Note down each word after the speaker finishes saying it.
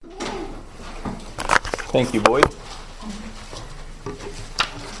Thank you, Boyd.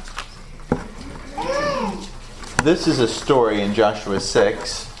 This is a story in Joshua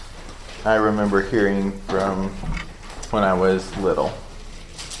 6 I remember hearing from when I was little.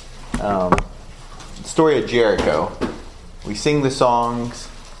 The story of Jericho. We sing the songs,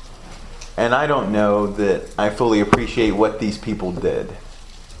 and I don't know that I fully appreciate what these people did.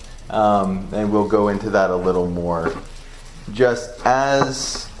 And we'll go into that a little more. Just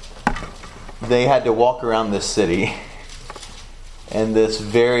as they had to walk around this city in this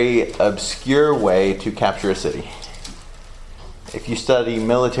very obscure way to capture a city. If you study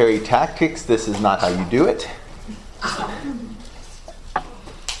military tactics, this is not how you do it.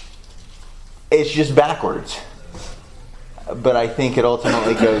 It's just backwards. But I think it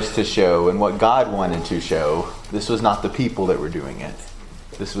ultimately goes to show, and what God wanted to show, this was not the people that were doing it.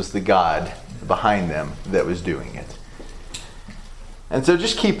 This was the God behind them that was doing it. And so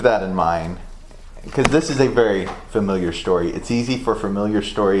just keep that in mind, because this is a very familiar story. It's easy for familiar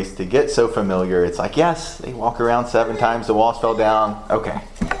stories to get so familiar. It's like, yes, they walk around 7 times, the walls fell down. Okay.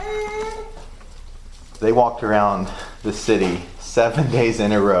 They walked around the city 7 days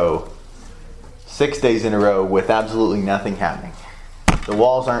in a row, 6 days in a row with absolutely nothing happening. The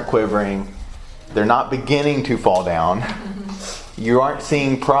walls aren't quivering. They're not beginning to fall down. You aren't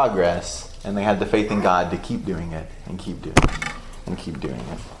seeing progress. And they had the faith in God to keep doing it and keep doing it and keep doing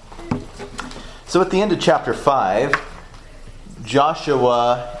it. So at the end of chapter 5,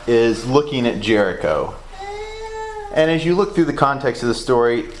 Joshua is looking at Jericho. And as you look through the context of the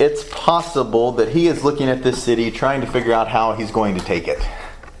story, it's possible that he is looking at this city trying to figure out how he's going to take it.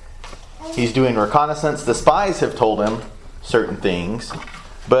 He's doing reconnaissance. The spies have told him certain things.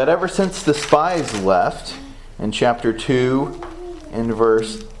 But ever since the spies left, in chapter 2, in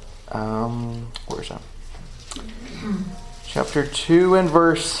verse... where's that? Chapter 2 and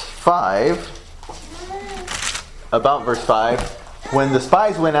verse 5... About verse 5, when the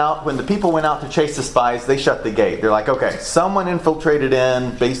spies went out, when the people went out to chase the spies, they shut the gate. They're like, okay, someone infiltrated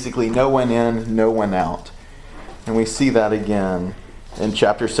in, basically no one in, no one out. And we see that again in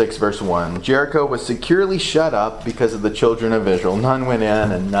chapter 6, verse 1. Jericho was securely shut up because of the children of Israel. None went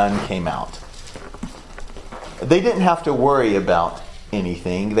in and none came out. They didn't have to worry about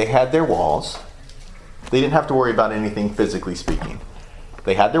anything. They had their walls. They didn't have to worry about anything physically speaking.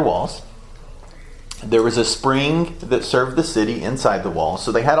 They had their walls. There was a spring that served the city inside the wall,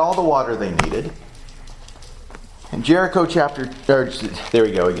 so they had all the water they needed. In Jericho chapter, there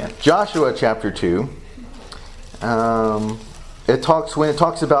we go again. Joshua chapter 2. When it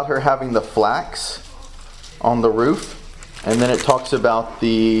talks about her having the flax on the roof, and then it talks about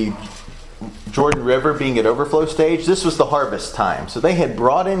the Jordan River being at overflow stage. This was the harvest time, so they had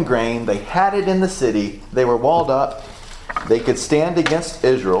brought in grain. They had it in the city. They were walled up. They could stand against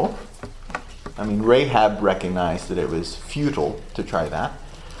Israel. I mean, Rahab recognized that it was futile to try that.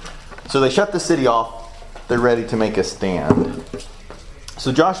 So they shut the city off. They're ready to make a stand.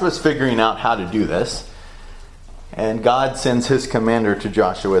 So Joshua's figuring out how to do this. And God sends his commander to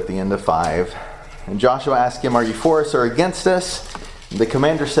Joshua at the end of 5. And Joshua asks him, are you for us or against us? And the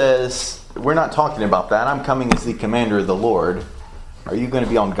commander says, we're not talking about that. I'm coming as the commander of the Lord. Are you going to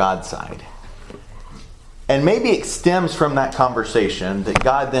be on God's side? And maybe it stems from that conversation that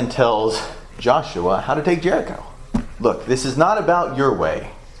God then tells Joshua how to take Jericho. Look, this is not about your way.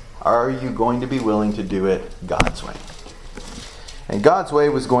 Are you going to be willing to do it God's way? And God's way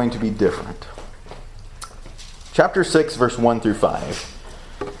was going to be different. Chapter 6, verse 1 through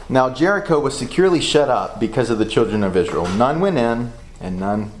 5. Now Jericho was securely shut up because of the children of Israel. None went in and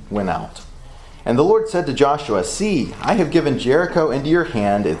none went out. And the Lord said to Joshua, see, I have given Jericho into your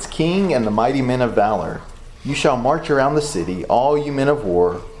hand, its king and the mighty men of valor. You shall march around the city, all you men of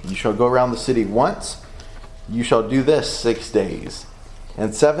war. You shall go around the city once. You shall do this 6 days.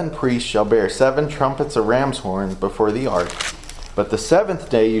 And 7 priests shall bear 7 trumpets of ram's horns before the ark. But the 7th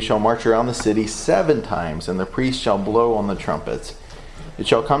day you shall march around the city 7 times, and the priests shall blow on the trumpets. It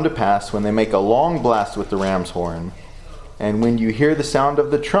shall come to pass, when they make a long blast with the ram's horn, and when you hear the sound of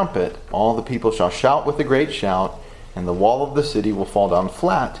the trumpet, all the people shall shout with a great shout, and the wall of the city will fall down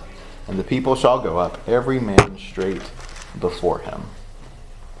flat, and the people shall go up, every man straight before him.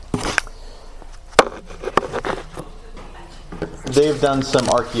 They've done some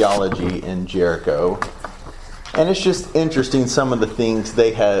archaeology in Jericho, and it's just interesting some of the things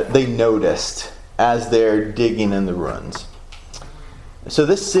they noticed as they're digging in the ruins. So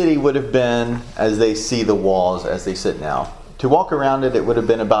this city would have been, as they see the walls as they sit now, to walk around it, it would have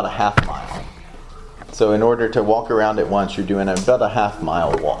been about a half mile. So in order to walk around it once, you're doing about a half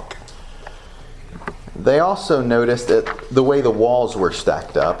mile walk. They also noticed that the way the walls were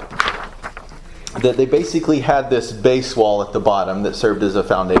stacked up, that they basically had this base wall at the bottom that served as a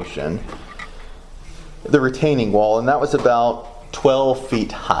foundation, the retaining wall, and that was about 12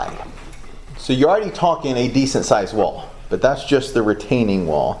 feet high. So you're already talking a decent sized wall, but that's just the retaining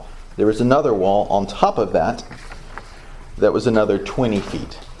wall. There was another wall on top of that was another 20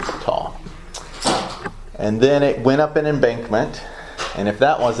 feet tall. And then it went up an embankment, and if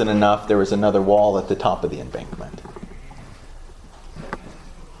that wasn't enough, there was another wall at the top of the embankment.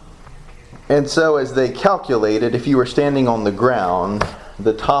 And so as they calculated, if you were standing on the ground,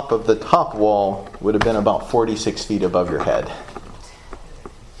 the top of the top wall would have been about 46 feet above your head.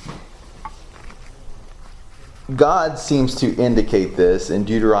 God seems to indicate this in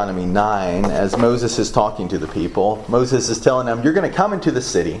Deuteronomy 9 as Moses is talking to the people. Moses is telling them, you're going to come into the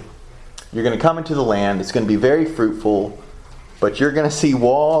city. You're going to come into the land. It's going to be very fruitful. But you're going to see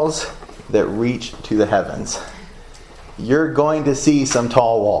walls that reach to the heavens. You're going to see some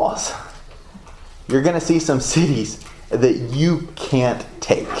tall walls. You're going to see some cities that you can't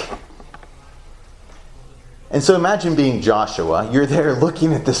take. And so imagine being Joshua. You're there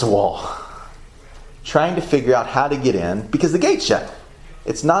looking at this wall, trying to figure out how to get in, because the gate's shut.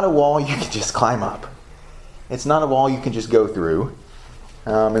 It's not a wall you can just climb up. It's not a wall you can just go through.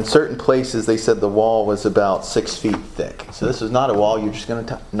 In certain places, they said the wall was about 6 feet thick. So this is not a wall you're just going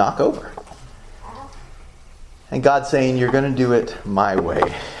to knock over. And God's saying, you're going to do it my way.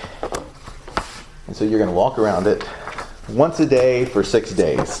 And so you're going to walk around it once a day for 6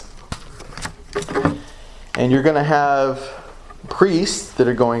 days. And you're going to have priests that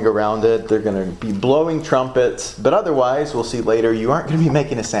are going around it. They're going to be blowing trumpets. But otherwise, we'll see later, you aren't going to be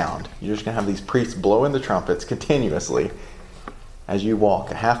making a sound. You're just going to have these priests blowing the trumpets continuously as you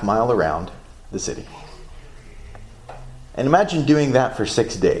walk a half mile around the city. And imagine doing that for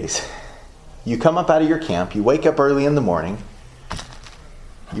 6 days. You come up out of your camp. You wake up early in the morning.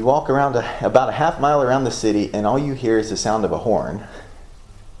 You walk around about a half mile around the city, and all you hear is the sound of a horn.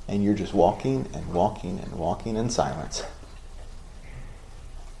 And you're just walking and walking and walking in silence.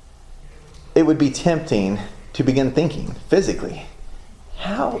 It would be tempting to begin thinking physically,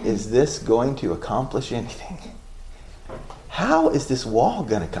 how is this going to accomplish anything? How is this wall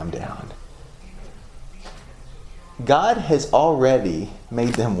going to come down? God has already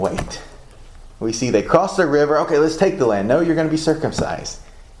made them wait. We see they cross the river. Okay, let's take the land. No, you're going to be circumcised.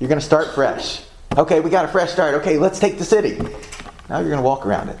 You're going to start fresh. Okay, we got a fresh start. Okay, let's take the city. Now you're going to walk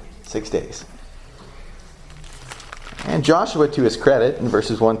around it 6 days. And Joshua, to his credit, in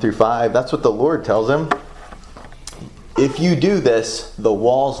verses 1 through 5, that's what the Lord tells him. If you do this, the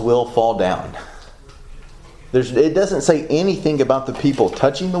walls will fall down. It doesn't say anything about the people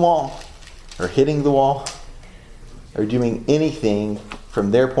touching the wall or hitting the wall or doing anything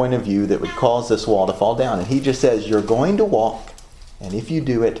from their point of view that would cause this wall to fall down. And he just says, you're going to walk, and if you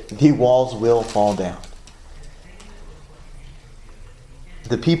do it, the walls will fall down.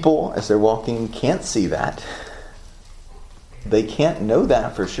 The people, as they're walking, can't see that. They can't know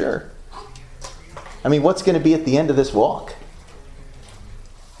that for sure. I mean, what's going to be at the end of this walk?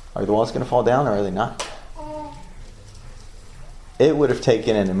 Are the walls going to fall down or are they not? It would have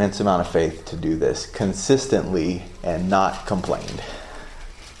taken an immense amount of faith to do this consistently and not complained.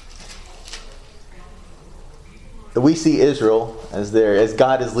 We see Israel as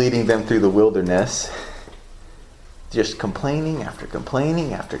God is leading them through the wilderness, just complaining after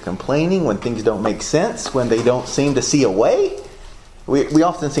complaining after complaining when things don't make sense, when they don't seem to see a way. We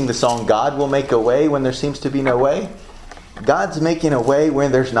often sing the song, God will make a way when there seems to be no way. God's making a way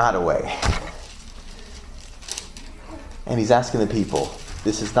when there's not a way. And he's asking the people,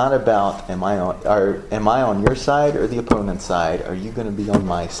 this is not about, am I on your side or the opponent's side? Are you going to be on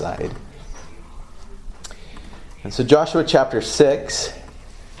my side? And so Joshua chapter 6,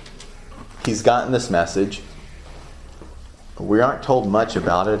 he's gotten this message. We aren't told much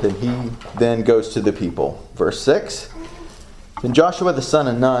about it, and he then goes to the people. Verse 6, then Joshua the son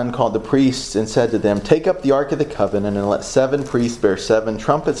of Nun called the priests and said to them, take up the ark of the covenant and let 7 priests bear 7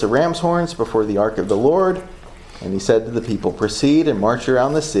 trumpets of ram's horns before the ark of the Lord. And he said to the people, proceed and march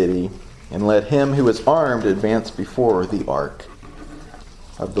around the city, and let him who is armed advance before the ark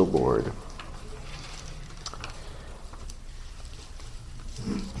of the Lord.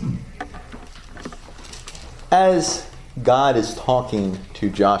 As God is talking to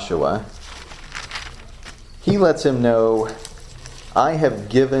Joshua, he lets him know, I have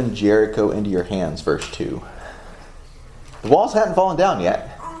given Jericho into your hands, verse 2. The walls hadn't fallen down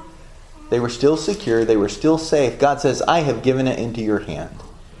yet. They were still secure. They were still safe. God says, I have given it into your hand.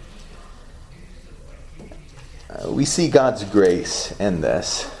 We see God's grace in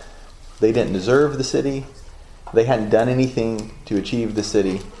this. They didn't deserve the city. They hadn't done anything to achieve the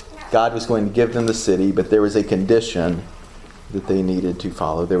city. God was going to give them the city, but there was a condition that they needed to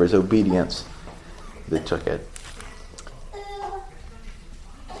follow. There was obedience that took it.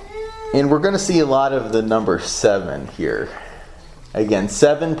 And we're going to see a lot of the number 7 here. Again,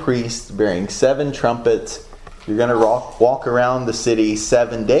 7 priests bearing 7 trumpets. You're going to walk around the city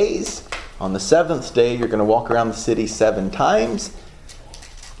 7 days. On the 7th day, you're going to walk around the city 7 times.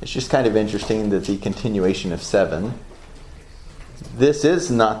 It's just kind of interesting that the continuation of 7. This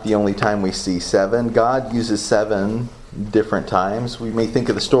is not the only time we see 7. God uses 7 different times. We may think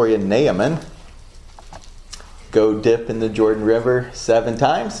of the story of Naaman. Go dip in the Jordan River 7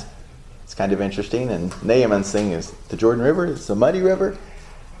 times. It's kind of interesting. And Naaman's thing is, the Jordan River, it's a muddy river.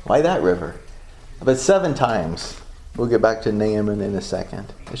 Why that river? But 7 times. We'll get back to Naaman in a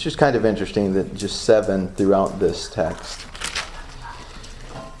second. It's just kind of interesting that just 7 throughout this text.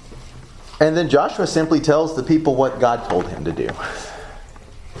 And then Joshua simply tells the people what God told him to do.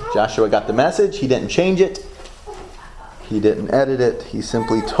 Joshua got the message. He didn't change it. He didn't edit it. He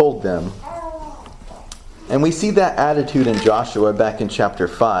simply told them. And we see that attitude in Joshua back in chapter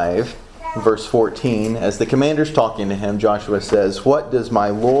 5, verse 14. As the commander's talking to him, Joshua says, "What does my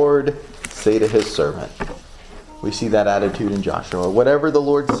Lord say to his servant?" We see that attitude in Joshua. Whatever the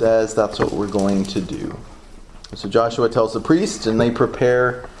Lord says, that's what we're going to do. So Joshua tells the priests, and they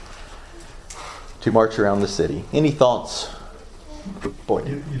prepare to march around the city. Any thoughts?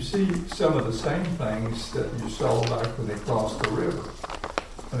 Boyd. You see some of the same things that you saw back when they crossed the river.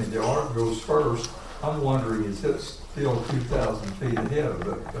 I mean, the ark goes first. I'm wondering, is it still 2,000 feet ahead of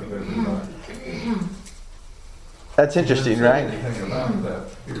everybody? That's interesting, right? Anything about that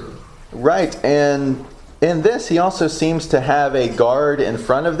here. Right, and in this, he also seems to have a guard in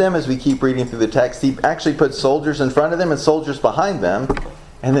front of them as we keep reading through the text. He actually puts soldiers in front of them and soldiers behind them.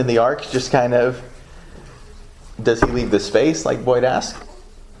 And then the ark just kind of... Does he leave the space, like Boyd asked?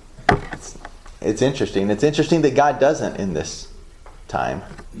 It's interesting. It's interesting that God doesn't in this time.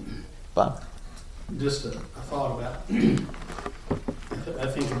 Bob? Just a thought about, I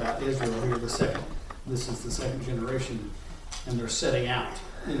think about Israel here, this is the second generation, and they're setting out.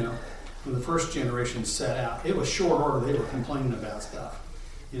 You know, when the first generation set out, it was short order. They were complaining about stuff,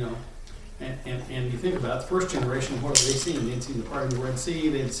 you know. And you think about it, the first generation, what have they seen? They'd seen the parting of the Red Sea.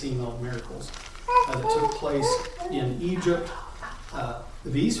 They'd seen all the miracles that took place in Egypt.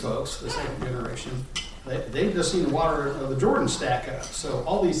 These folks, the second generation, they've just seen the water of the Jordan stack up. So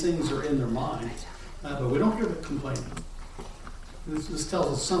all these things are in their minds. But we don't hear them complaining. This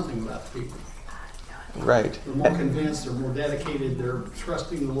tells us something about the people. Right. They're more convinced, they're more dedicated, they're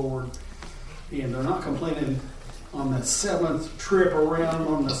trusting the Lord, and they're not complaining on the 7th trip around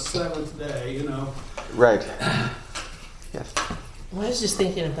on the 7th day, you know. Right. Yes. Well, I was just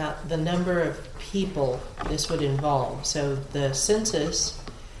thinking about the number of people this would involve. So the census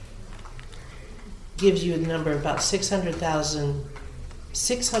gives you the number of about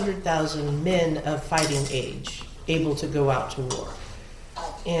 600,000 men of fighting age able to go out to war.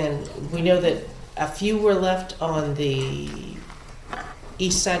 And we know that a few were left on the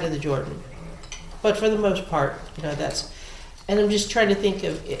east side of the Jordan. But for the most part, you know, that's... And I'm just trying to think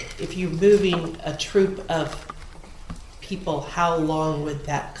of if you're moving a troop of people, how long would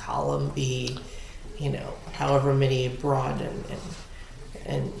that column be? You know, however many broad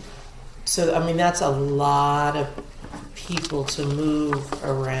and so, I mean, that's a lot of people to move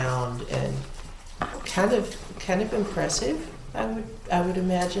around, and kind of impressive. I would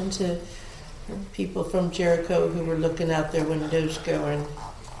imagine to people from Jericho who were looking out their windows going,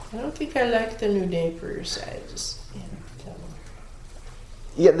 I don't think I like the new neighbors.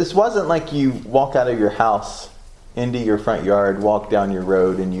 Yeah, this wasn't like you walk out of your house into your front yard, walk down your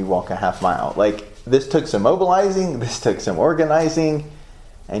road, and you walk a half mile. Like, this took some mobilizing, this took some organizing,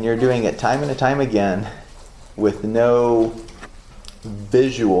 and you're doing it time and time again with no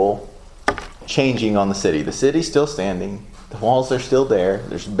visual changing on the city. The city's still standing. The walls are still there.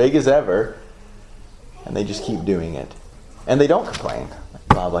 They're as big as ever. And they just keep doing it. And they don't complain,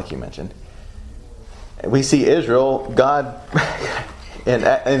 Bob, like you mentioned. We see Israel, God, in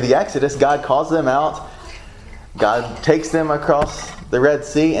the Exodus, God calls them out. God takes them across the Red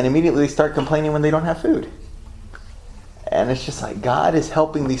Sea, and immediately they start complaining when they don't have food. And it's just like God is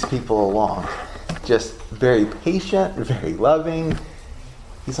helping these people along. Just very patient, very loving.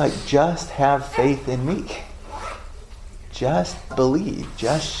 He's like, just have faith in me. Just believe.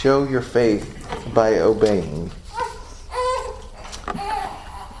 Just show your faith by obeying.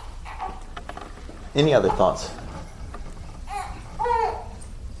 Any other thoughts?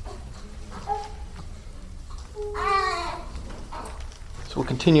 So we'll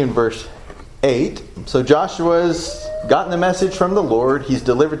continue in verse 8. So Joshua's gotten the message from the Lord. He's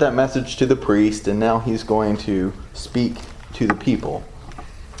delivered that message to the priest, and now he's going to speak to the people.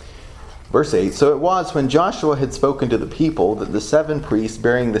 Verse 8, so it was when Joshua had spoken to the people that the 7 priests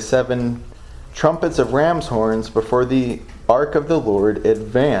bearing the 7 trumpets of ram's horns before the ark of the Lord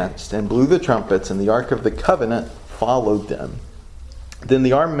advanced and blew the trumpets, and the ark of the covenant followed them. Then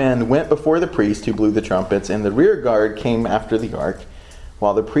the armed men went before the priest who blew the trumpets, and the rear guard came after the ark,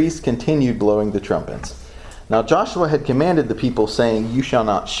 while the priests continued blowing the trumpets. Now Joshua had commanded the people, saying, you shall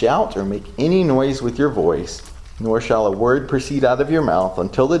not shout or make any noise with your voice, nor shall a word proceed out of your mouth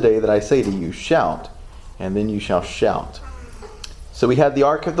until the day that I say to you, shout, and then you shall shout. So we had the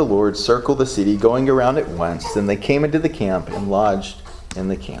ark of the Lord circle the city, going around at once. Then they came into the camp and lodged in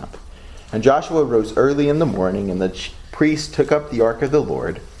the camp. And Joshua rose early in the morning, and the priests took up the ark of the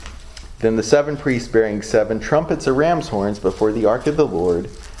Lord. Then the 7 priests bearing 7 trumpets of ram's horns before the ark of the Lord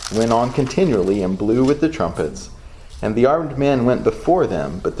went on continually and blew with the trumpets. And the armed men went before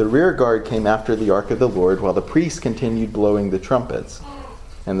them, but the rear guard came after the ark of the Lord, while the priests continued blowing the trumpets.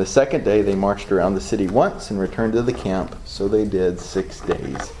 And the second day they marched around the city once and returned to the camp. So they did 6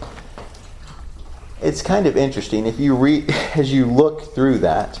 days. It's kind of interesting. If you read, as you look through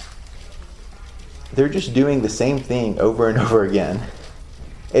that, they're just doing the same thing over and over again.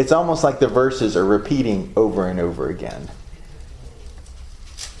 It's almost like the verses are repeating over and over again.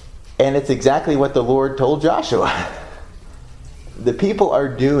 And it's exactly what the Lord told Joshua. The people are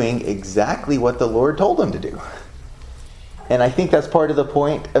doing exactly what the Lord told them to do. And I think that's part of the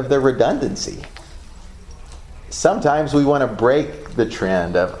point of the redundancy. Sometimes we want to break the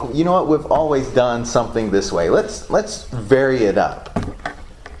trend of, you know what, we've always done something this way. Let's vary it up.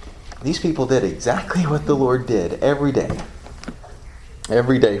 These people did exactly what the Lord did every day.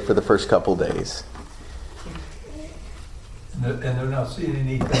 Every day for the first couple days. And they're not seeing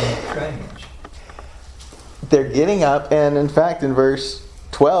anything change. They're getting up, and in fact, in verse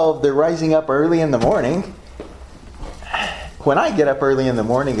 12, they're rising up early in the morning. When I get up early in the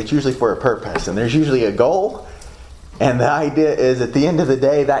morning, it's usually for a purpose, and there's usually a goal. And the idea is at the end of the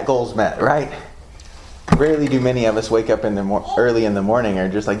day, that goal's met, right? Rarely do many of us wake up early in the morning and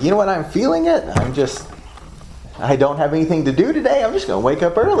are just like, you know what, I'm feeling it. I don't have anything to do today. I'm just going to wake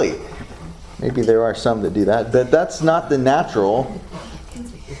up early. Maybe there are some that do that, but that's not the natural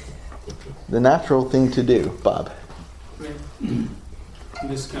thing to do, Bob. I'm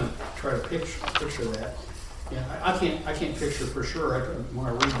just kind of try to picture that. Yeah, I can't picture for sure. When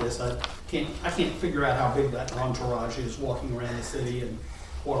I read this, I can't figure out how big that entourage is walking around the city and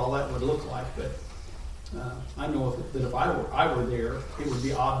what all that would look like. But I know that if I were there, it would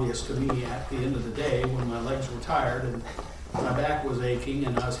be obvious to me at the end of the day when my legs were tired and my back was aching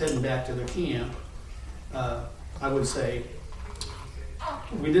and I was heading back to the camp. I would say,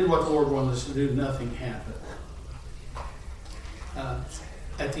 we did what the Lord wanted us to do. Nothing happened.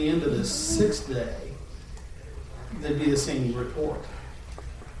 At the end of the 6th day, there'd be the same report.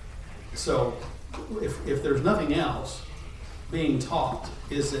 So if there's nothing else being taught,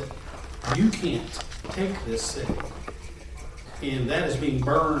 is that you can't take this city. And that is being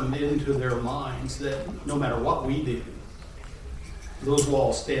burned into their minds that no matter what we do, those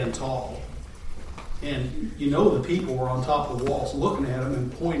walls stand tall. And you know the people were on top of the walls looking at them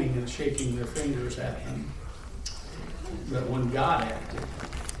and pointing and shaking their fingers at him. But when God acted,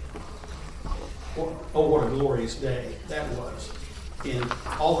 oh, what a glorious day that was. And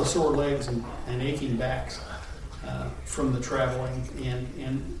all the sore legs and aching backs from the traveling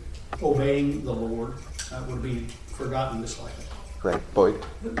and obeying the Lord would be forgotten just like that. Right, Boyd?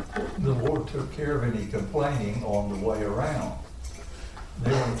 The Lord took care of any complaining on the way around.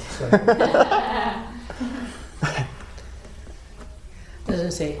 They weren't saying, I was going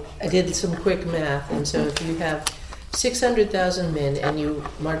to say, I did some quick math, and so if you have 600,000 men and you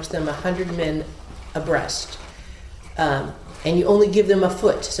march them 100 men abreast, and you only give them a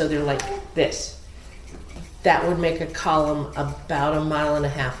foot, so they're like this, that would make a column about 1.5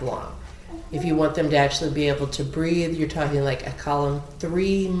 miles long. If you want them to actually be able to breathe, you're talking like a column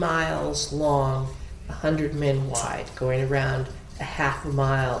 3 miles long, 100 men wide, going around a 1/2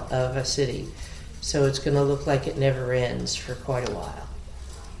 mile of a city. So it's going to look like it never ends for quite a while.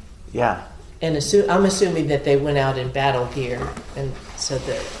 Yeah. And I'm assuming that they went out in battle gear, and so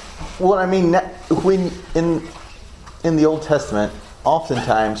that. Well, I mean, when in the Old Testament,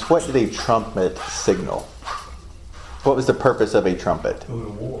 oftentimes, what did a trumpet signal? What was the purpose of a trumpet? go to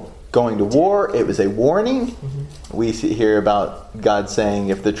war. Going to war. It was a warning. Mm-hmm. We hear about God saying,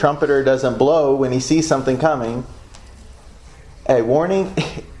 if the trumpeter doesn't blow when he sees something coming, a warning.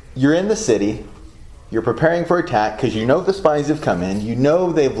 You're in the city. You're preparing for attack because you know the spies have come in. You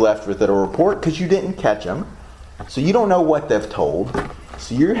know they've left with it a report because you didn't catch them. So you don't know what they've told.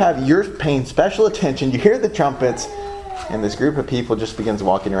 So you're paying special attention. You hear the trumpets, and this group of people just begins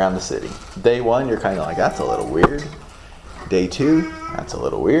walking around the city. Day 1, you're kind of like, that's a little weird. Day 2, that's a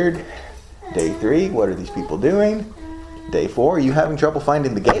little weird. Day 3, what are these people doing? Day 4, are you having trouble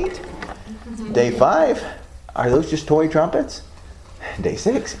finding the gate? Day 5, are those just toy trumpets? Day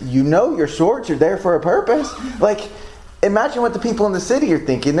 6, you know your swords are there for a purpose. Like, imagine what the people in the city are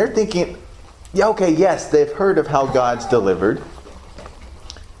thinking. They're thinking, yeah, okay, yes, they've heard of how God's delivered.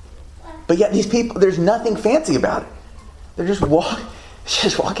 But yet these people, there's nothing fancy about it. They're just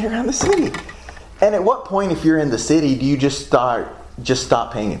walking around the city. And at what point, if you're in the city, do you just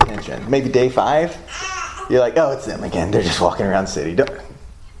stop paying attention? Maybe day 5, you're like, oh, it's them again. They're just walking around the city.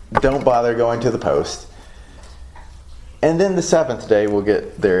 Don't bother going to the post. And then the 7th day, we'll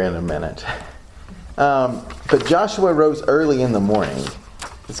get there in a minute. But Joshua rose early in the morning.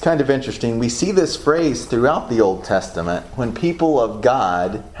 It's kind of interesting. We see this phrase throughout the Old Testament when people of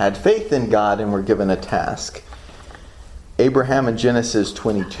God had faith in God and were given a task. Abraham in Genesis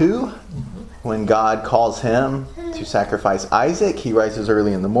 22, when God calls him to sacrifice Isaac, he rises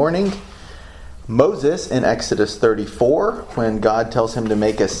early in the morning. Moses in Exodus 34, when God tells him to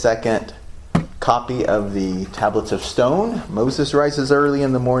make a second copy of the tablets of stone, Moses rises early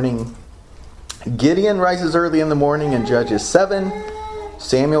in the morning. Gideon rises early in the morning in Judges 7.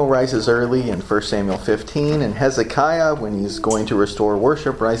 Samuel rises early in 1 Samuel 15. And Hezekiah, when he's going to restore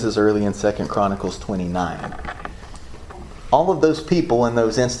worship, rises early in 2 Chronicles 29. All of those people in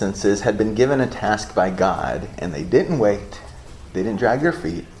those instances had been given a task by God, and they didn't wait. They didn't drag their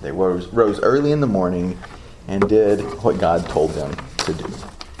feet. They rose early in the morning and did what God told them to do.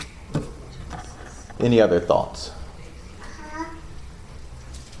 Any other thoughts?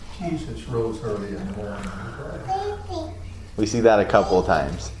 Jesus rose early in the morning to pray. We see that a couple of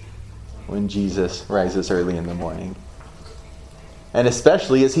times when Jesus rises early in the morning. And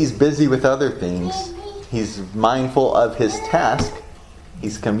especially as he's busy with other things, he's mindful of his task.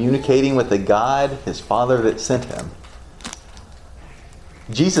 He's communicating with the God, his Father that sent him.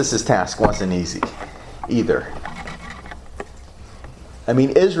 Jesus' task wasn't easy either. I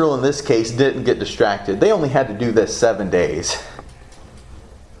mean, Israel in this case didn't get distracted. They only had to do this 7 days.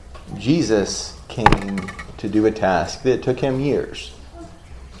 Jesus came to do a task that took him years.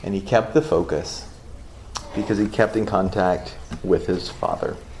 And he kept the focus because he kept in contact with his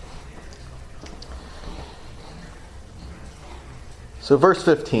Father. So verse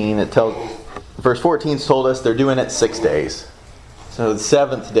 14 told us they're doing it 6 days. So the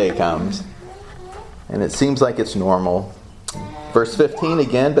 7th day comes, and it seems like it's normal. Verse 15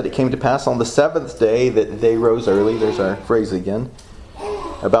 again, but it came to pass on the 7th day that they rose early, there's our phrase again,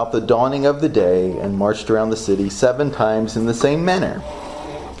 about the dawning of the day, and marched around the city 7 times in the same manner.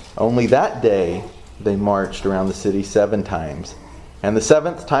 Only that day they marched around the city 7 times. And the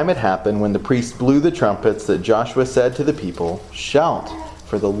 7th time it happened, when the priests blew the trumpets, that Joshua said to the people, "Shout,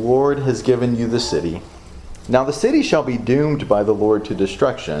 for the Lord has given you the city. Now the city shall be doomed by the Lord to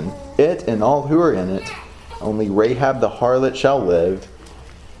destruction, it and all who are in it. Only Rahab the harlot shall live,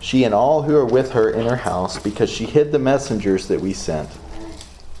 she and all who are with her in her house, because she hid the messengers that we sent.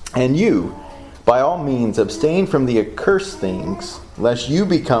 And you, by all means, abstain from the accursed things, lest you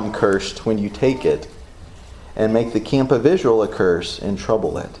become cursed when you take it, and make the camp of Israel a curse and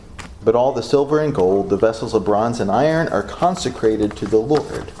trouble it. But all the silver and gold, the vessels of bronze and iron, are consecrated to the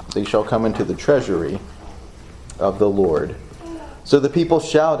Lord. They shall come into the treasury of the Lord." So the people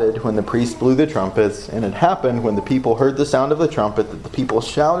shouted when the priests blew the trumpets, and it happened when the people heard the sound of the trumpet that the people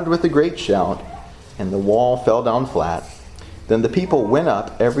shouted with a great shout, and the wall fell down flat. Then the people went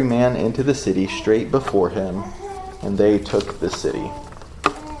up, every man into the city straight before him, and they took the city.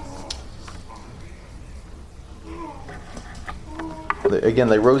 Again,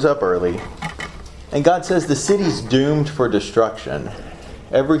 they rose up early, and God says the city's doomed for destruction.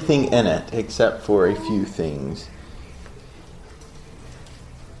 Everything in it except for a few things.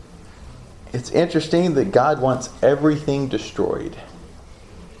 It's interesting that God wants everything destroyed.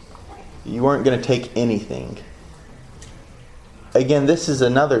 You weren't going to take anything. Again, this is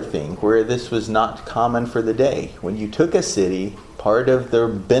another thing where this was not common for the day. When you took a city, part of the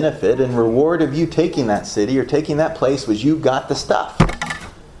benefit and reward of you taking that city or taking that place was you got the stuff.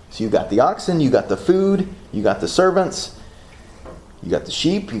 So you got the oxen, you got the food, you got the servants, you got the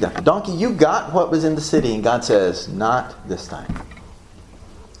sheep, you got the donkey, you got what was in the city. And God says, not this time.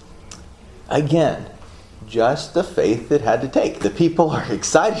 Again, just the faith it had to take. The people are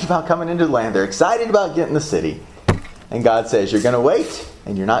excited about coming into the land. They're excited about getting the city. And God says, you're going to wait,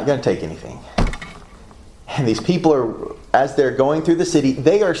 and you're not going to take anything. And these people are, as they're going through the city,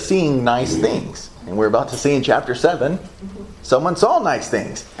 they are seeing nice things. And we're about to see in chapter 7, someone saw nice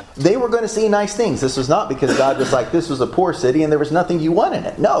things. They were going to see nice things. This was not because God was like, this was a poor city and there was nothing you want in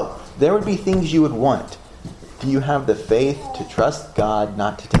it. No, there would be things you would want. Do you have the faith to trust God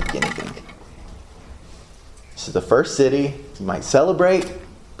not to take anything? This is the first city. You might celebrate,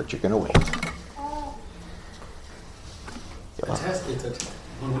 but you're going to wait.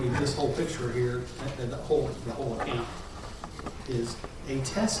 This whole picture here, the whole account, is a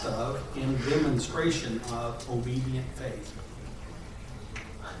test of and demonstration of obedient faith.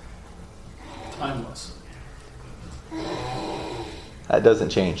 Timeless. That doesn't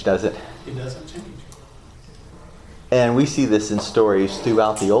change, does it? It doesn't change. And we see this in stories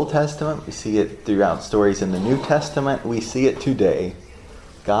throughout the Old Testament. We see it throughout stories in the New Testament. We see it today.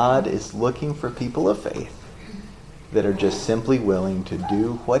 God is looking for people of faith that are just simply willing to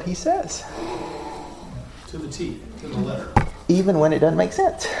do what He says. To the T, to the letter. Even when it doesn't make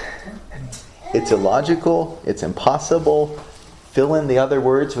sense. It's illogical. It's impossible. Fill in the other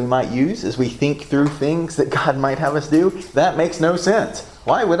words we might use as we think through things that God might have us do. That makes no sense.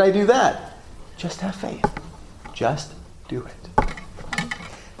 Why would I do that? Just have faith. Just do it.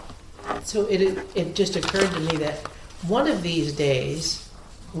 So it just occurred to me that one of these days,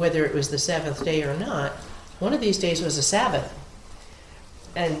 whether it was the seventh day or not, one of these days was a Sabbath.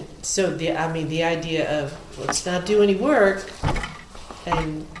 And so the idea of let's not do any work,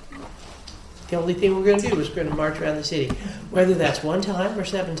 and the only thing we're going to do is we're going to march around the city, whether that's one time or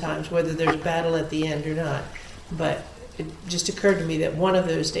 7 times, whether there's battle at the end or not. But it just occurred to me that one of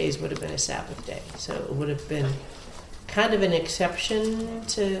those days would have been a Sabbath day, so it would have been kind of an exception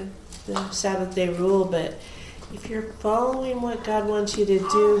to the Sabbath day rule. But if you're following what God wants you to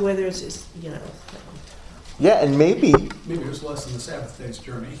do, whether it's just, Yeah, and maybe it was less than the Sabbath day's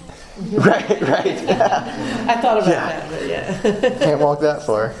journey. right. I thought about that, but yeah. Can't walk that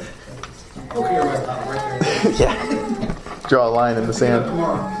far. Okay, right there. Yeah. Draw a line in the sand.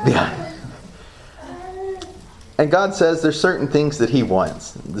 Tomorrow. Yeah. And God says there's certain things that He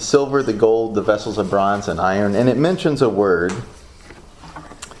wants. The silver, the gold, the vessels of bronze and iron. And it mentions a word.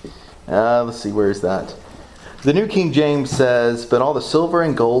 Let's see, where is that? The New King James says, but all the silver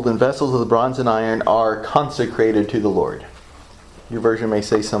and gold and vessels of the bronze and iron are consecrated to the Lord. Your version may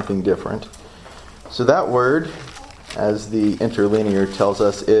say something different. So that word, as the interlinear tells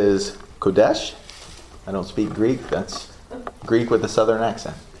us, is Kodesh. I don't speak Greek. That's Greek with a southern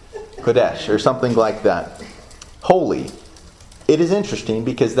accent. Kodesh, or something like that. Holy. It is interesting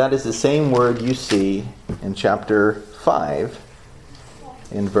because that is the same word you see in chapter 5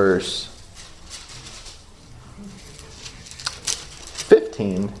 in verse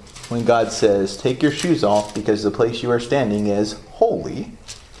 15 when God says, take your shoes off because the place you are standing is holy.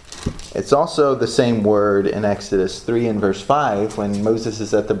 It's also the same word in Exodus 3 and verse 5 when Moses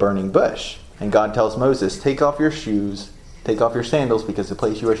is at the burning bush. And God tells Moses, take off your shoes, take off your sandals because the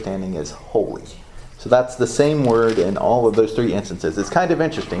place you are standing is holy. So that's the same word in all of those 3 instances. It's kind of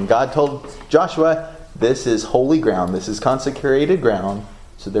interesting. God told Joshua, this is holy ground. This is consecrated ground.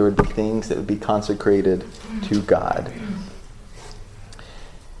 So there would be things that would be consecrated to God.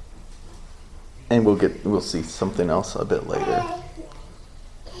 And we'll see something else a bit later.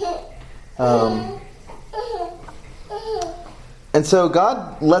 And so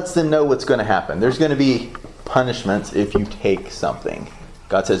God lets them know what's going to happen. There's going to be punishments if you take something.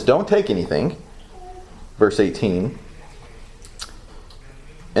 God says, don't take anything. Verse 18.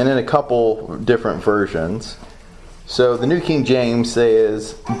 And in a couple different versions. So the New King James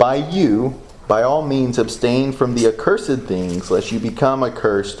says, by all means abstain from the accursed things, lest you become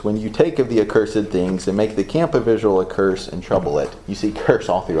accursed when you take of the accursed things and make the camp of Israel a curse and trouble it. You see curse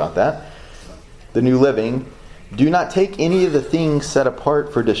all throughout that. The New Living, do not take any of the things set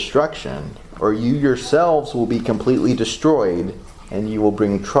apart for destruction, or you yourselves will be completely destroyed, and you will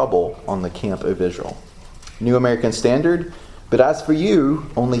bring trouble on the camp of Israel. New American Standard, but as for you,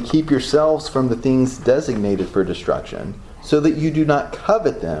 only keep yourselves from the things designated for destruction, so that you do not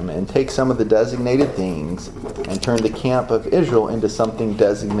covet them and take some of the designated things and turn the camp of Israel into something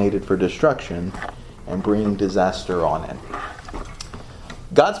designated for destruction and bring disaster on it.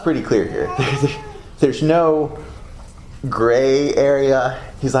 God's pretty clear here. There's no gray area.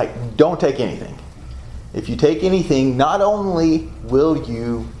 He's like, don't take anything. If you take anything, not only will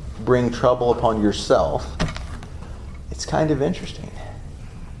you bring trouble upon yourself, it's kind of interesting.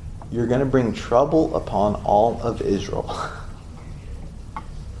 You're going to bring trouble upon all of Israel.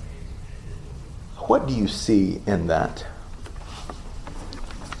 What do you see in that?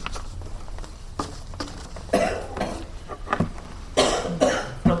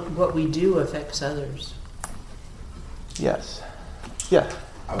 What we do affects others. Yes. Yeah.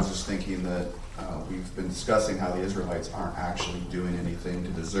 I was just thinking that we've been discussing how the Israelites aren't actually doing anything to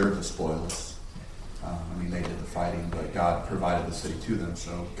deserve the spoils. They did the fighting, but God provided the city to them,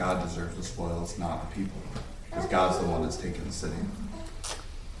 so God deserves the spoils, not the people, because God's the one that's taken the city.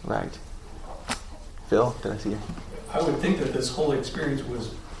 Right. Phil, did I see you? I would think that this whole experience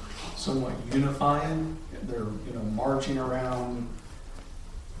was somewhat unifying. They're, marching around,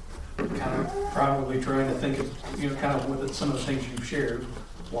 kind of probably trying to think of, kind of with some of the things you've shared.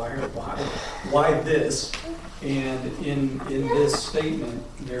 Why this? And in this statement,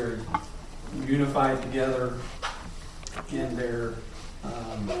 they're unified together in their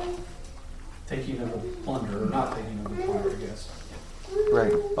taking of the plunder, or not taking of the plunder, I guess.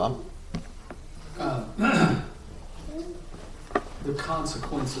 Right. Bob? The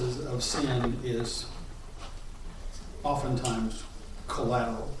consequences of sin is oftentimes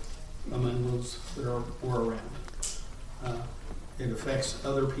collateral among those that were around. It affects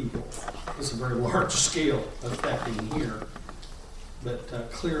other people. It's a very large scale affecting here, but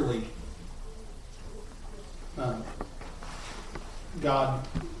clearly God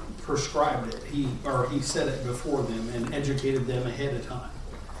prescribed it. He said it before them and educated them ahead of time.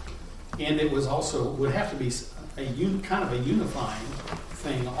 And it was also would have to be kind of a unifying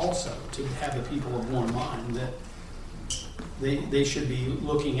thing also, to have the people of one mind, that they should be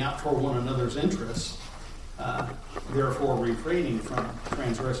looking out for one another's interests, therefore refraining from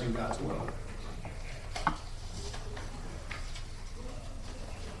transgressing God's will.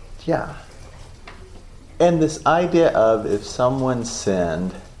 Yeah. And this idea of if someone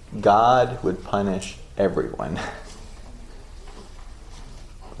sinned, God would punish everyone.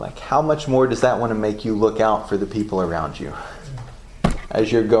 Like, how much more does that want to make you look out for the people around you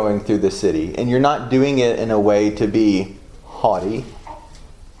as you're going through the city? And you're not doing it in a way to be haughty.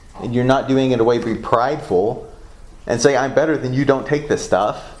 And you're not doing it in a way to be prideful and say, I'm better than you, don't take this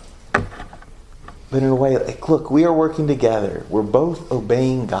stuff. But in a way, like, look, we are working together. We're both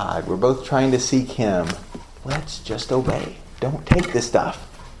obeying God. We're both trying to seek Him. Let's just obey. Don't take this stuff.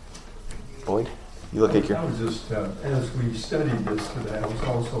 Boyd? You look at your... I was just, as we studied this today, I was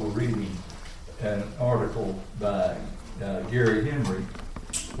also reading an article by Gary Henry,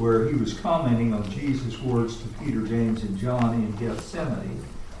 where he was commenting on Jesus' words to Peter, James, and John in Gethsemane.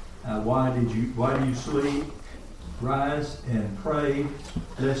 Why do you sleep? Rise and pray,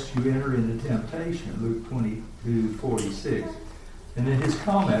 lest you enter into temptation. Luke 22:46. And then his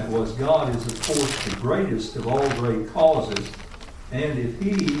comment was, God is, of course, the greatest of all great causes. And if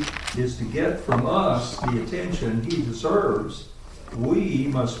He is to get from us the attention He deserves, we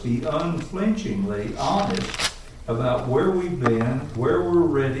must be unflinchingly honest about where we've been, where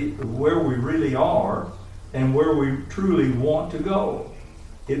we really are, and where we truly want to go.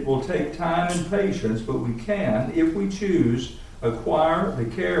 It will take time and patience, but we can, if we choose, acquire the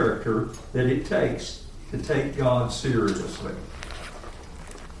character that it takes to take God seriously.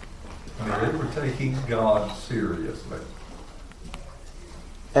 They were taking God seriously.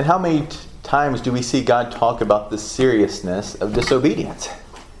 And how many times do we see God talk about the seriousness of disobedience?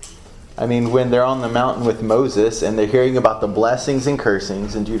 When they're on the mountain with Moses and they're hearing about the blessings and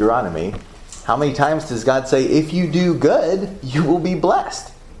cursings in Deuteronomy, how many times does God say, if you do good, you will be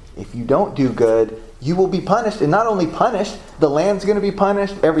blessed? If you don't do good, you will be punished. And not only punished, the land's going to be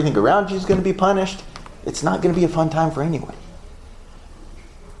punished, everything around you is going to be punished. It's not going to be a fun time for anyone.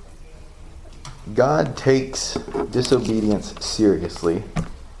 God takes disobedience seriously.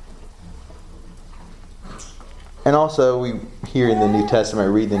 And also, we hear in the New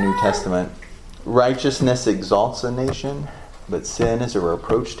Testament, read the New Testament, righteousness exalts a nation, but sin is a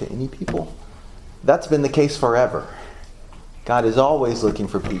reproach to any people. That's been the case forever. God is always looking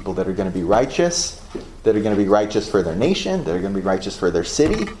for people that are going to be righteous, that are going to be righteous for their nation, that are going to be righteous for their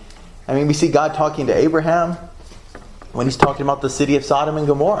city. We see God talking to Abraham when He's talking about the city of Sodom and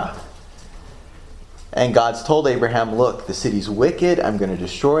Gomorrah. And God's told Abraham, look, the city's wicked, I'm going to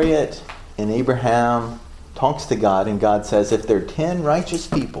destroy it. And Abraham talks to God, and God says, if there are 10 righteous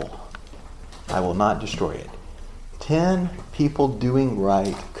people, I will not destroy it. 10 people doing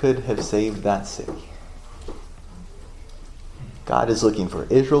right could have saved that city. God is looking for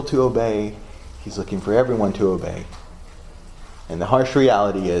Israel to obey. He's looking for everyone to obey. And the harsh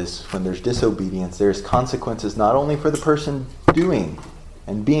reality is, when there's disobedience, there's consequences not only for the person doing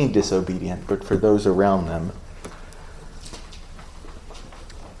and being disobedient, but for those around them.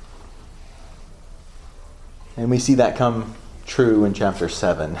 And we see that come true in chapter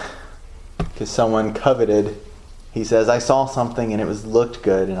 7. Because someone coveted, he says, I saw something and it looked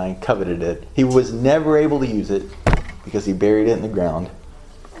good and I coveted it. He was never able to use it because he buried it in the ground.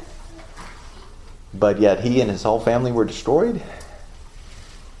 But yet he and his whole family were destroyed.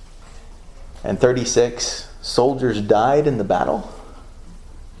 And 36 soldiers died in the battle.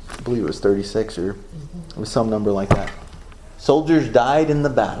 I believe it was 36 or it was some number like that. Soldiers died in the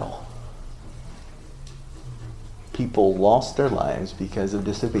battle. People lost their lives because of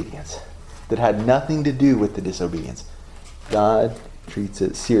disobedience that had nothing to do with the disobedience. God treats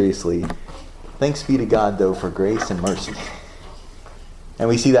it seriously. Thanks be to God, though, for grace and mercy. And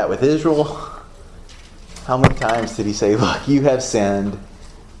we see that with Israel. How many times did he say, look, you have sinned,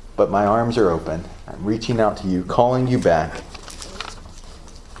 but my arms are open. I'm reaching out to you, calling you back.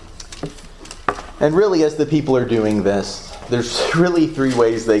 And really, as the people are doing this, there's really three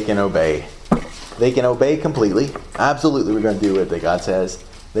ways they can obey. They can obey completely. Absolutely, we're going to do what God says.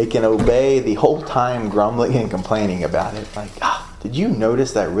 They can obey the whole time grumbling and complaining about it. Like, did you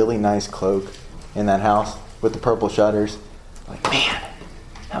notice that really nice cloak in that house with the purple shutters? Like, man,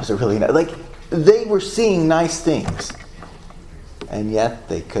 that was a really nice... Like, they were seeing nice things. And yet,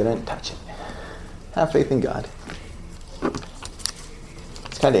 they couldn't touch it. Have faith in God.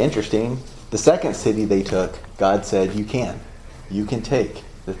 It's kind of interesting. The second city they took, God said, you can. You can take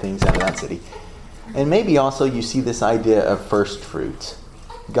the things out of that city. And maybe also you see this idea of first fruits.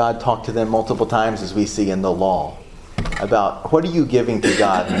 God talked to them multiple times, as we see in the law, about what are you giving to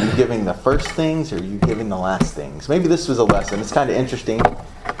God? Are you giving the first things or are you giving the last things? Maybe this was a lesson. It's kind of interesting.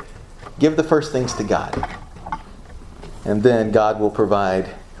 Give the first things to God. And then God will provide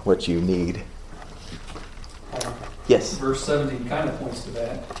what you need. Yes? Verse 17 kind of points to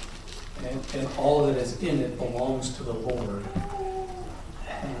that. And all that is in it belongs to the Lord.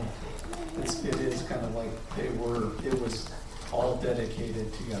 It is kind of like it was all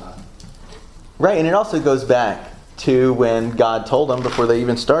dedicated to God. Right, and it also goes back to when God told them before they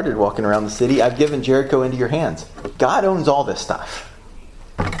even started walking around the city, I've given Jericho into your hands. God owns all this stuff.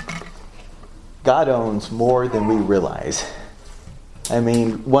 God owns more than we realize. I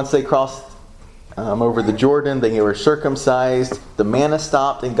mean, once they crossed over the Jordan, they were circumcised, the manna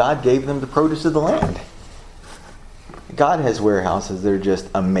stopped, and God gave them the produce of the land. God has warehouses, they're just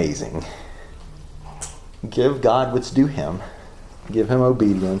amazing. Give God what's due him. Give him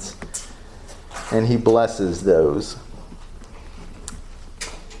obedience. And he blesses those.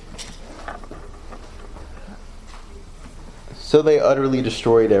 So they utterly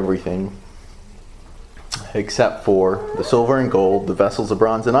destroyed everything except for the silver and gold, the vessels of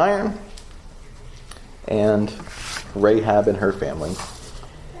bronze and iron, and Rahab and her family.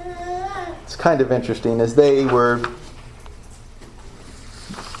 It's kind of interesting as they were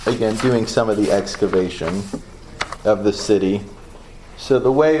again doing some of the excavation of the city. So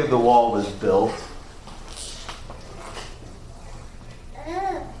the way the wall was built,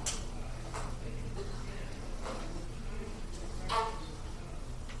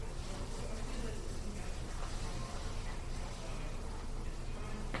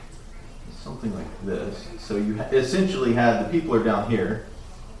 something like this. So you essentially had the people are down here.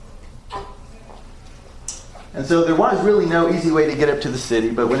 And so there was really no easy way to get up to the city,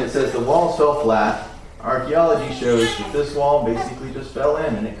 but when it says the walls fell flat, archaeology shows that this wall basically just fell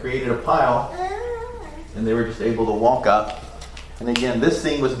in and it created a pile, and they were just able to walk up. And again, this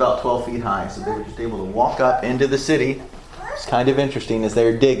thing was about 12 feet high, so they were just able to walk up into the city. It's kind of interesting as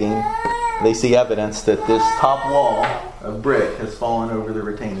they're digging, they see evidence that this top wall of brick has fallen over the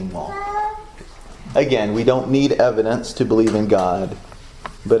retaining wall. Again, we don't need evidence to believe in God,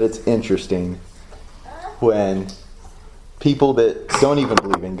 but it's interesting when people that don't even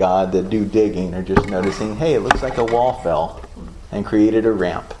believe in God, that do digging, are just noticing, hey, it looks like a wall fell and created a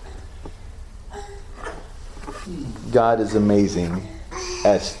ramp. God is amazing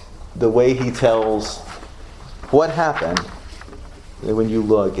as the way he tells what happened. When you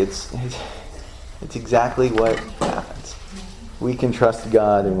look, it's exactly what happens. We can trust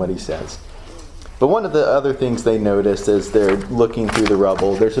God in what he says. But one of the other things they notice as they're looking through the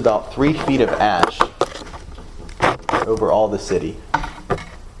rubble, there's about 3 feet of ash over all the city.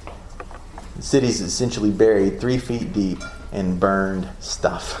 The city's essentially buried 3 feet deep in burned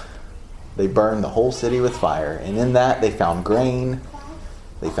stuff. They burned the whole city with fire. And in that, they found grain,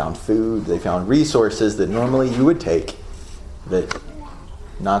 they found food, they found resources that normally you would take that,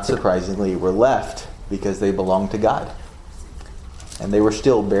 not surprisingly, were left because they belonged to God. And they were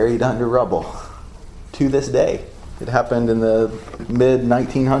still buried under rubble to this day. It happened in the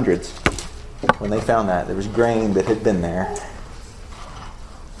mid-1900s when they found that. There was grain that had been there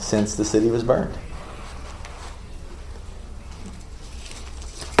since the city was burned.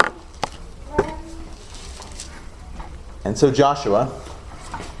 And so Joshua,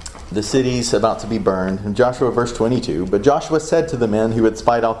 the city's about to be burned. In Joshua verse 22, but Joshua said to the men who had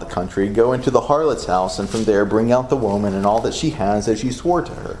spied out the country, go into the harlot's house, and from there bring out the woman and all that she has as you swore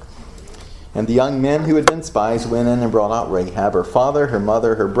to her. And the young men who had been spies went in and brought out Rahab, her father, her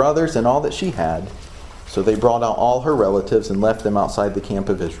mother, her brothers, and all that she had. So they brought out all her relatives and left them outside the camp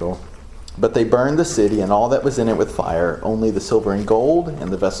of Israel. But they burned the city and all that was in it with fire. Only the silver and gold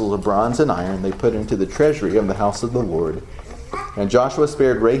and the vessels of bronze and iron they put into the treasury of the house of the Lord. And Joshua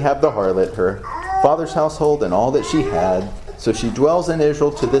spared Rahab the harlot, her father's household, and all that she had. So she dwells in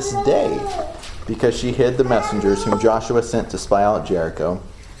Israel to this day, because she hid the messengers whom Joshua sent to spy out Jericho.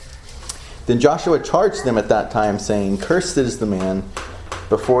 Then Joshua charged them at that time, saying, Cursed is the man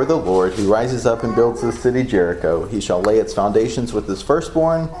before the Lord who rises up and builds the city Jericho. He shall lay its foundations with his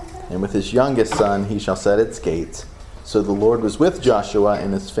firstborn, and with his youngest son he shall set its gates. So the Lord was with Joshua,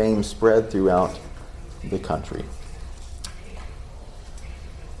 and his fame spread throughout the country.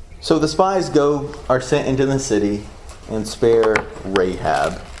 So the spies are sent into the city and spare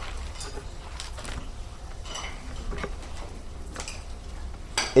Rahab.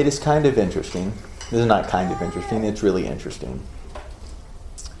 It is kind of interesting. This is not kind of interesting, it's really interesting.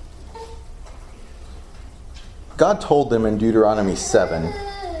 God told them in Deuteronomy 7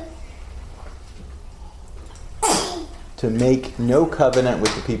 to make no covenant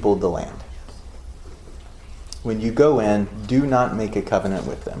with the people of the land. When you go in, do not make a covenant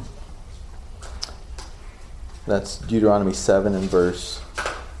with them. That's Deuteronomy 7 and verse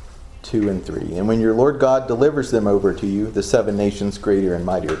 2 and 3. And when your Lord God delivers them over to you, the 7 nations greater and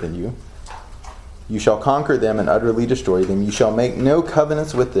mightier than you, you shall conquer them and utterly destroy them. You shall make no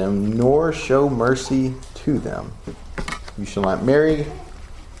covenants with them, nor show mercy to them. You shall not marry,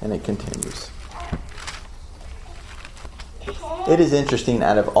 and it continues. It is interesting,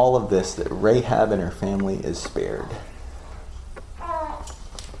 out of all of this, that Rahab and her family is spared.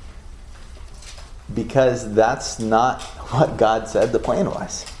 Because that's not what God said the plan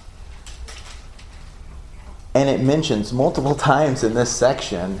was. And it mentions multiple times in this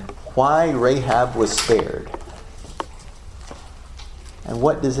section why Rahab was spared. And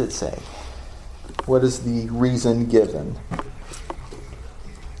what does it say? What is the reason given?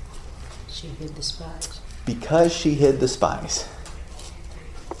 She hid the spies. Because she hid the spies.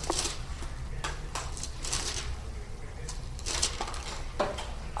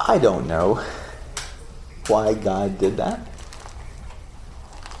 I don't know why God did that.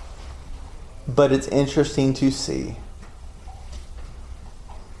 But it's interesting to see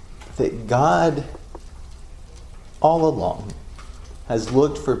that God, all along, has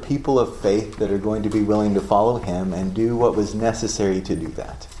looked for people of faith that are going to be willing to follow him and do what was necessary to do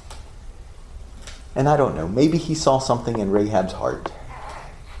that. And I don't know, maybe he saw something in Rahab's heart.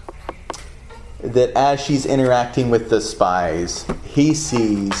 That as she's interacting with the spies, he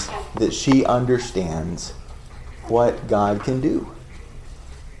sees that she understands what God can do.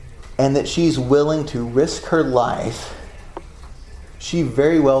 And that she's willing to risk her life. She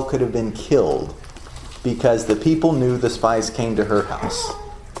very well could have been killed because the people knew the spies came to her house.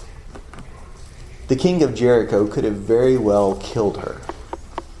 The king of Jericho could have very well killed her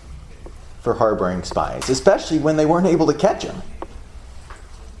for harboring spies, especially when they weren't able to catch him.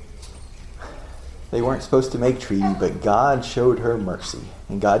 They weren't supposed to make treaty, but God showed her mercy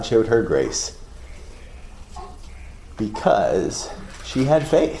and God showed her grace because she had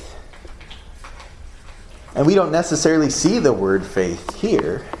faith. And we don't necessarily see the word faith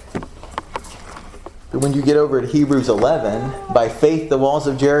here. But when you get over to Hebrews 11, by faith the walls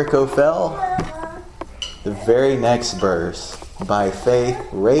of Jericho fell. The very next verse, by faith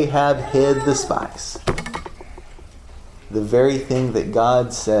Rahab hid the spies. The very thing that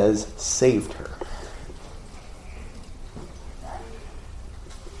God says saved her.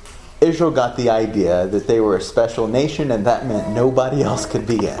 Israel got the idea that they were a special nation and that meant nobody else could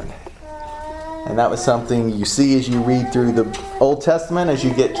be in. And that was something you see as you read through the Old Testament, as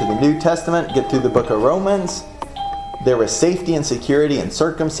you get to the New Testament, get through the book of Romans. There was safety and security and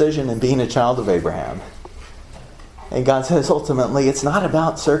circumcision and being a child of Abraham. And God says ultimately it's not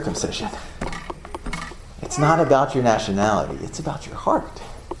about circumcision. It's not about your nationality. It's about your heart.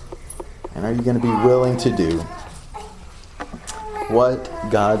 And are you going to be willing to do what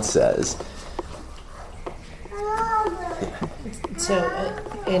God says? So,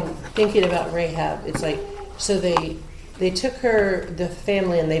 in thinking about Rahab, it's like, so they took her, the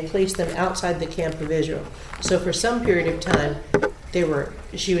family, and they placed them outside the camp of Israel. So for some period of time,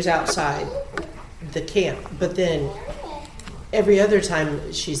 she was outside the camp. But then every other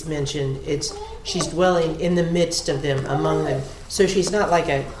time she's mentioned, she's dwelling in the midst of them, among them. So she's not like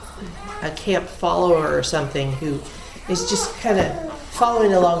a camp follower or something who is just kind of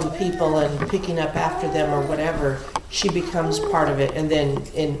following along the people and picking up after them or whatever. She becomes part of it. And then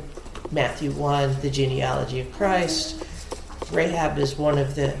in Matthew 1, the genealogy of Christ, Rahab is one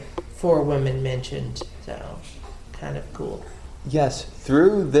of the 4 women mentioned. So, kind of cool. Yes,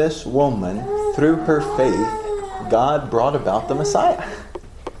 through this woman, through her faith, God brought about the Messiah.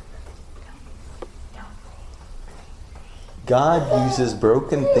 God uses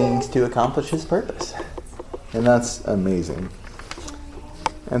broken things to accomplish his purpose. And that's amazing.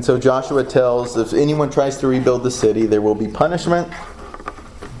 And so Joshua tells, if anyone tries to rebuild the city, there will be punishment.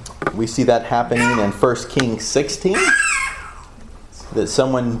 We see that happening in 1 Kings 16. That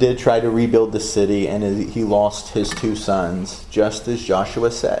someone did try to rebuild the city and he lost his 2 sons, just as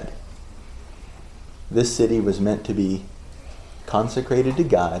Joshua said. This city was meant to be consecrated to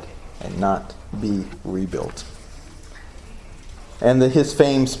God and not be rebuilt. And his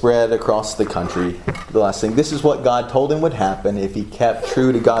fame spread across the country. The last thing, this is what God told him would happen if he kept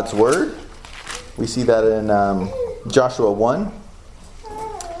true to God's word. We see that in Joshua 1.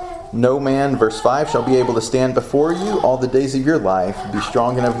 No man, verse 5, shall be able to stand before you all the days of your life. Be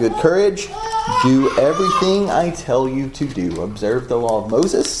strong and of good courage. Do everything I tell you to do. Observe the law of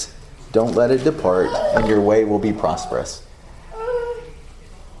Moses. Don't let it depart, and your way will be prosperous.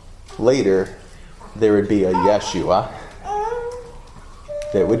 Later, there would be a Yeshua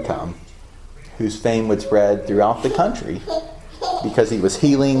that would come, whose fame would spread throughout the country because he was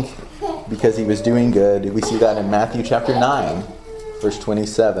healing, because he was doing good. We see that in Matthew chapter 9, verse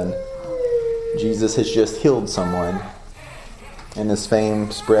 27. Jesus has just healed someone, and his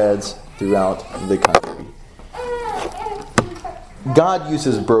fame spreads throughout the country. God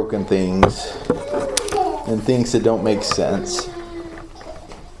uses broken things and things that don't make sense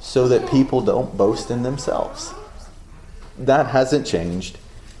so that people don't boast in themselves. That hasn't changed.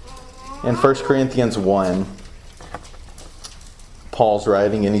 In 1 Corinthians 1, Paul's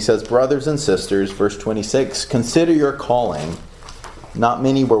writing and he says, brothers and sisters, verse 26, consider your calling. Not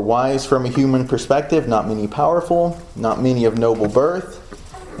many were wise from a human perspective, not many powerful, not many of noble birth.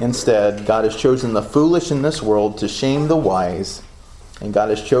 Instead, God has chosen the foolish in this world to shame the wise, and God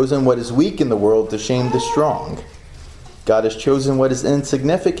has chosen what is weak in the world to shame the strong. God has chosen what is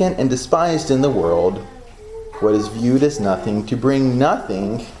insignificant and despised in the world, what is viewed as nothing, to bring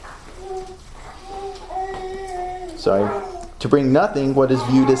nothing what is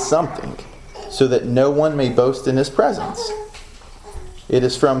viewed as something, so that no one may boast in his presence. It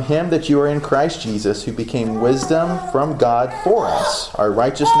is from him that you are in Christ Jesus, who became wisdom from God for us, our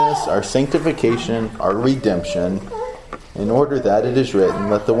righteousness, our sanctification, our redemption, in order that it is written,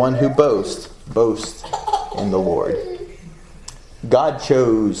 let the one who boasts, boast in the Lord. God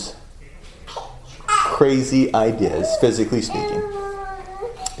chose crazy ideas, physically speaking.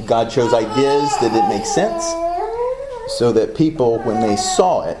 God chose ideas that didn't make sense, so that people, when they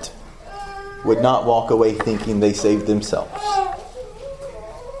saw it, would not walk away thinking they saved themselves.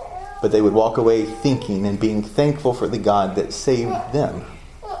 But they would walk away thinking and being thankful for the God that saved them.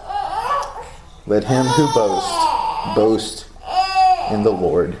 Let him who boasts, boast in the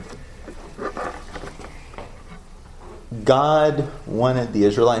Lord. God wanted the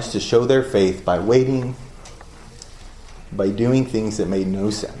Israelites to show their faith by waiting, by doing things that made no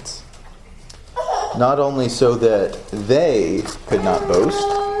sense. Not only so that they could not boast,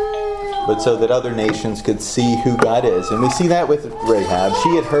 but so that other nations could see who God is. And we see that with Rahab.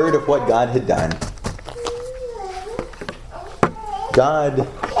 She had heard of what God had done. God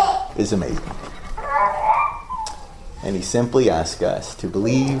is amazing. And he simply asks us to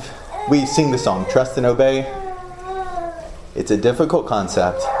believe. We sing the song, Trust and Obey. It's a difficult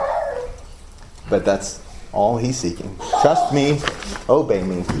concept, but that's all he's seeking. Trust me, obey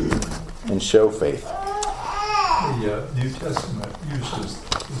me, and show faith. The New Testament uses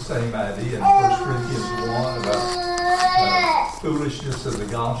the same idea in 1 Corinthians 1 about foolishness of the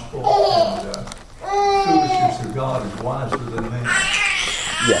gospel, and foolishness of God is wiser than man.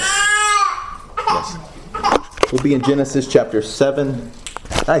 Yes. We'll be in Genesis chapter 7.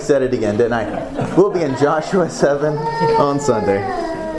 I said it again, didn't I? We'll be in Joshua 7 on Sunday.